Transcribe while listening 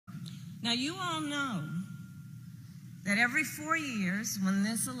Now, you all know that every 4 years, when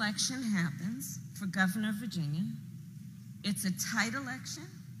this election happens for governor of Virginia, it's a tight election,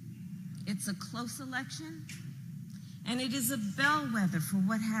 it's a close election, and it is a bellwether for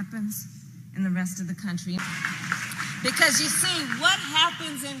what happens in the rest of the country. Because you see, what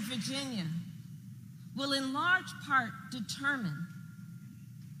happens in Virginia will in large part determine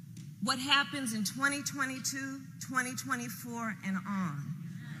what happens in 2022, 2024, and on.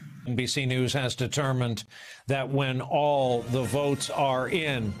 NBC News has determined that when all the votes are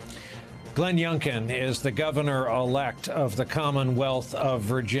in, Glenn Youngkin is the governor-elect of the Commonwealth of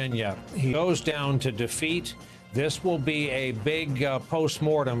Virginia. He goes down to defeat. This will be a big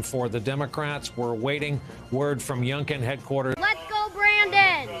post-mortem for the Democrats. We're waiting word from Youngkin headquarters. Let's go,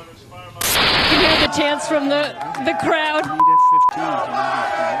 Brandon! You can hear the chants from the crowd.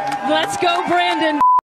 Let's go, Brandon.